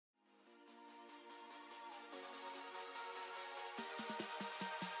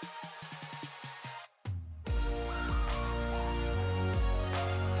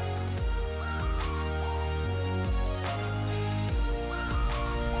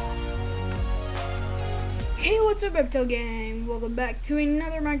Hey, what's up, Reptile Gang? Welcome back to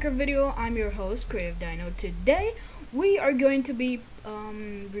another Minecraft video. I'm your host, CreativeDino. Today, we are going to be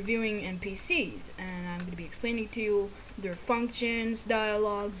reviewing NPCs, and I'm going to be explaining to you their functions,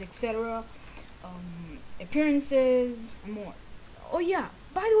 dialogues, etc., appearances, and more. Oh yeah,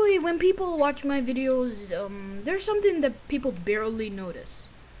 by the way, when people watch my videos, there's something that people barely notice.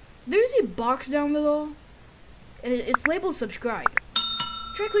 There's a box down below, and it's labeled subscribe.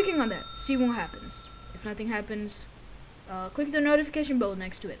 Try clicking on that, see what happens. If nothing happens, click the notification bell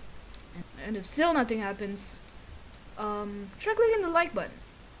next to it. And if still nothing happens, try clicking the like button.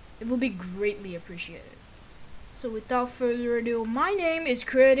 It will be greatly appreciated. So without further ado, my name is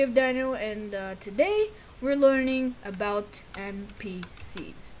CreativeDino, and today we're learning about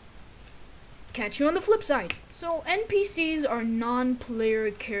NPCs. Catch you on the flip side. So NPCs are non-player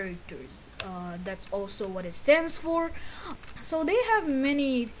characters. That's also what it stands for. So they have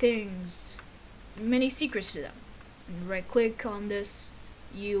many things, many secrets to them. And right click on this,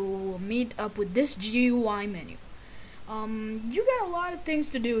 you will meet up with this GUI menu. You got a lot of things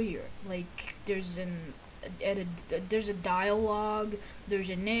to do here. Like there's a dialogue, there's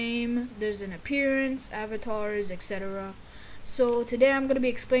a name, there's an appearance, avatars, etc. So today I'm going to be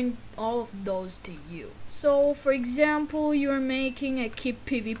explaining all of those to you. So for example, you're making a Keep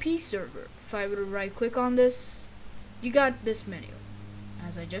PvP server. If I were to right click on this, you got this menu,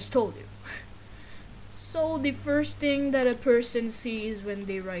 as I just told you. So the first thing that a person sees when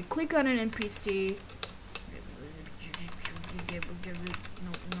they right click on an NPC,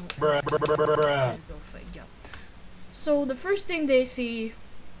 so the first thing they see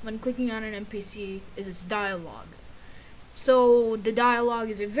when clicking on an NPC is its dialogue. So the dialogue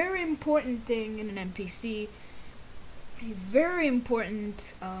is a very important thing in an NPC, a very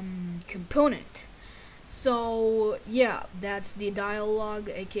important component. So yeah, that's the dialogue,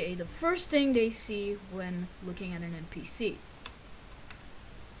 aka the first thing they see when looking at an NPC.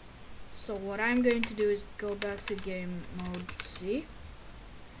 So what I'm going to do is go back to game mode C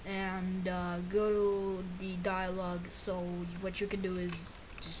and go to the dialogue. So what you can do is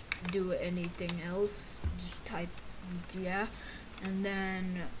just do anything else, just type yeah, and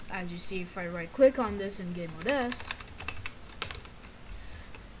then as you see, if I right click on this in game mode S,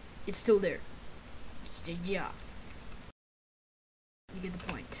 it's still there. Yeah, you get the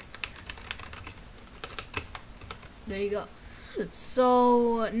point. There you go.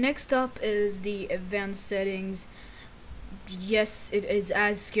 So next up is the advanced settings. Yes, it is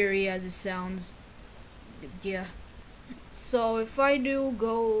as scary as it sounds. Yeah. So if I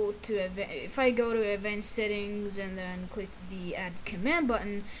go to advanced settings and then click the add command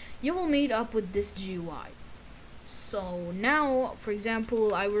button, you will meet up with this GUI. So now, for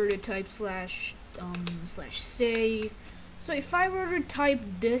example, I were to type slash say. So if I were to type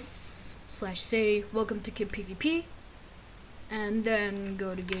this /say welcome to Keep PvP, and then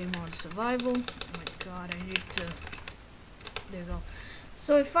go to game mode survival. Oh my god, I need to. There you go.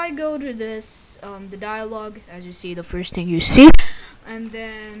 So if I go to this, the dialogue, as you see, the first thing you see, and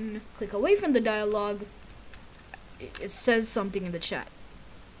then click away from the dialogue, it says something in the chat.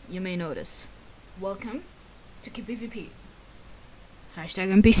 You may notice. Welcome to Keep PvP.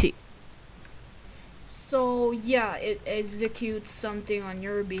 #NPC. So yeah, it executes something on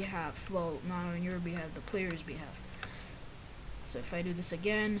your behalf. Well, not on your behalf, the player's behalf. So if I do this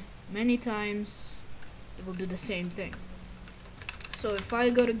again many times, it will do the same thing. So if I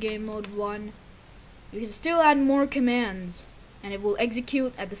go to game mode 1, you can still add more commands and it will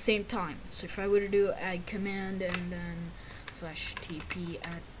execute at the same time. So if I were to do add command and then /tp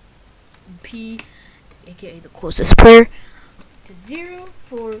add p, aka the closest player, to 0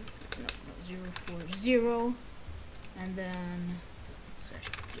 for 040, and then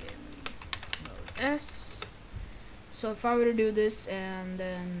 /game mode s. So if I were to do this and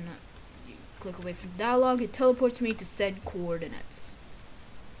then you click away from the dialogue, it teleports me to said coordinates.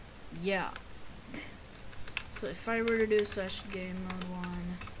 Yeah. So if I were to do /game mode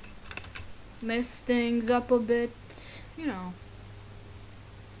 1, mess things up a bit, you know,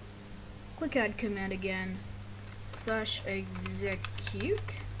 click add command again,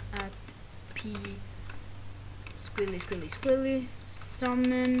 /execute at p squilly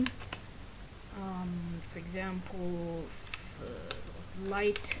summon, for example,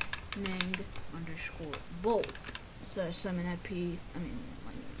 lightning underscore bolt. So summon at p, lightning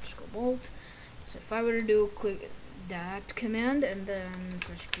underscore bolt. So if I were to do click that command and then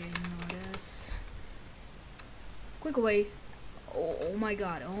game mode s, click away. Oh my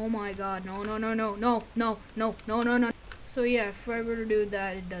god, no. So yeah, if I were to do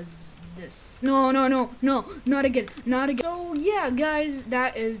that, it does this. No, no, no, no, not again, not again. So yeah, guys,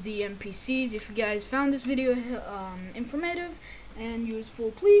 that is the NPCs. If you guys found this video informative and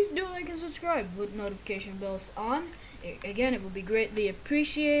useful, please do like and subscribe with notification bells on. Again, it will be greatly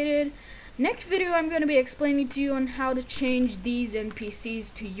appreciated. Next video, I'm going to be explaining to you on how to change these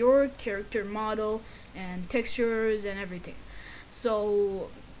NPCs to your character model and textures and everything. So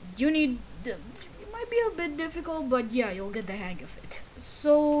you need it might be a bit difficult, but yeah, you'll get the hang of it.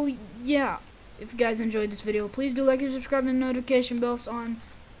 So yeah, if you guys enjoyed this video, please do like and subscribe and notification bells on,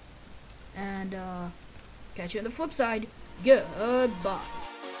 and catch you on the flip side. Goodbye.